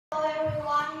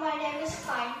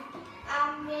Khánh.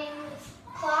 I'm in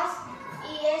class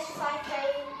ES5K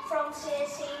from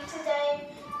CEC. Today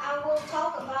I will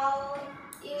talk about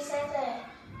USA.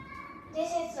 This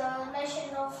is the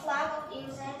national flag of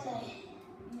USA.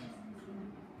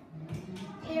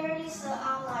 Here is the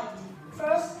outline.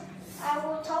 First, I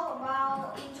will talk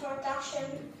about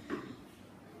introduction.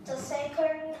 The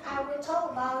second, I will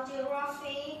talk about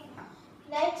geography.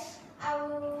 Next, I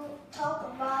will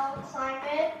talk about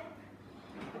climate.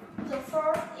 The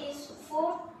fourth is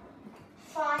food.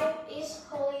 5 is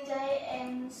holiday,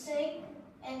 and 6,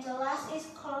 and the last is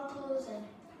conclusion.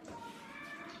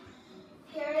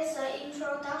 Here is the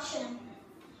introduction.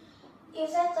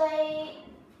 USA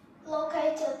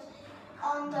located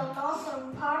on the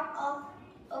northern part of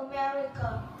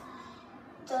America.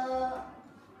 The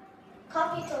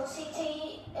capital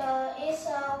city is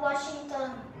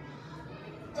Washington.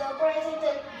 The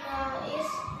president is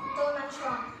Donald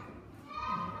Trump.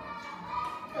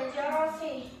 The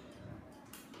geography.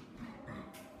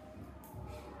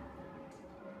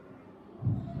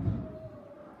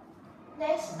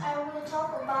 Next, I will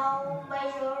talk about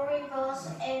major rivers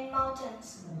and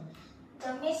mountains.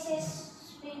 The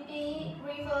Mississippi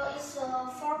River is the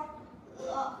fourth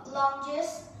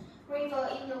longest river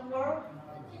in the world.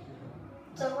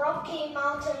 The Rocky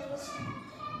Mountains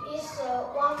is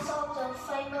one of the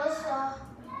famous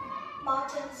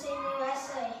mountains in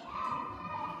USA.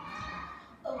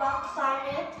 About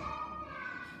climate,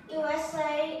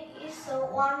 USA is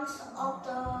one of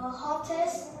the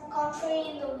hottest countries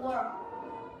in the world.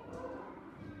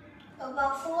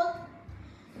 About food,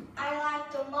 I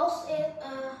like the most is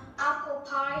apple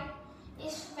pie.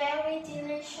 It's very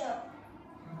delicious.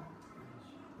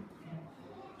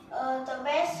 The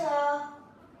best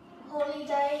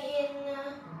holiday in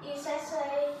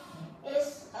USA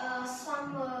is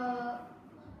summer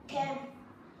camp.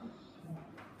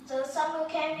 The summer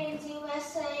camp in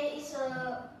USA is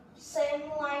same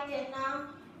like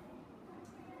Vietnam.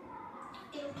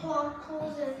 In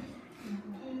conclusion,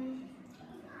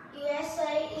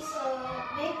 USA is a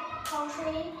big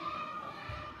country.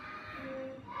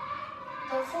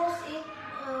 The food is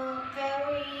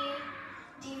very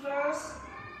diverse.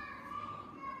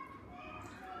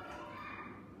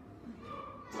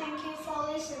 Thank you for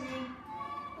listening.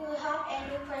 Do you have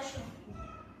any question?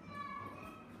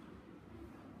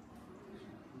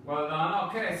 Well done.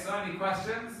 Okay, so any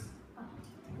questions?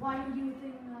 Why do you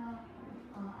think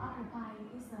apple pie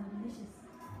is delicious?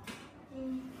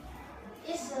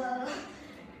 It's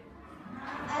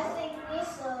I think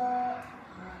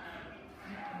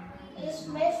it's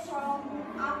made from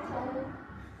apple.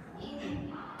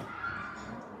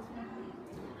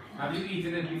 Have you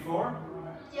eaten it before?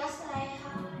 Yes, I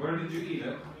have. Where did you eat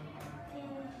it?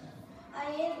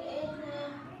 I ate it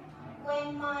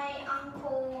when my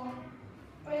uncle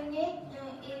bring it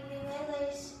in the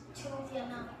village to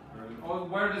Vietnam. Oh,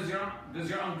 where does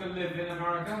your uncle live in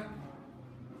America?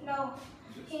 No,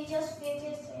 he just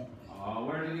visited. Oh,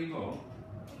 where did he go?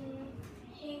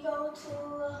 He go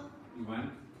to. He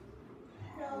went?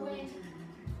 No, wait.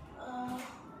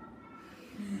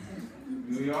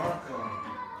 New York or?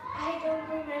 I don't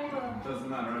remember. Doesn't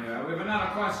matter anyway. We have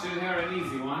another question here, an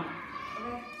easy one.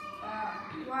 Okay.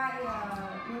 Why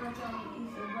Donald Trump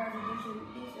is a president?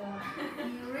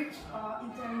 Is he rich or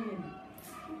Italian?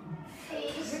 He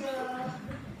is a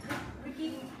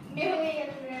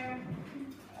millionaire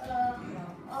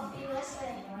of USA.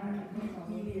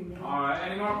 Alright,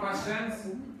 any more questions?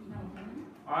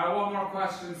 Alright, one more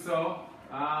question. So,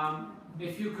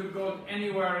 if you could go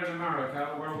anywhere in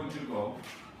America, where would you go?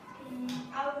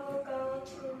 I will go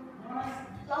to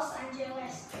Los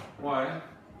Angeles. Why?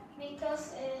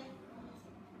 Because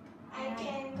I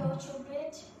can go to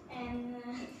beach and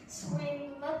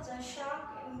swim, but the shark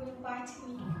will bite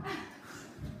me.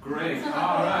 Great.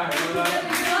 Alright.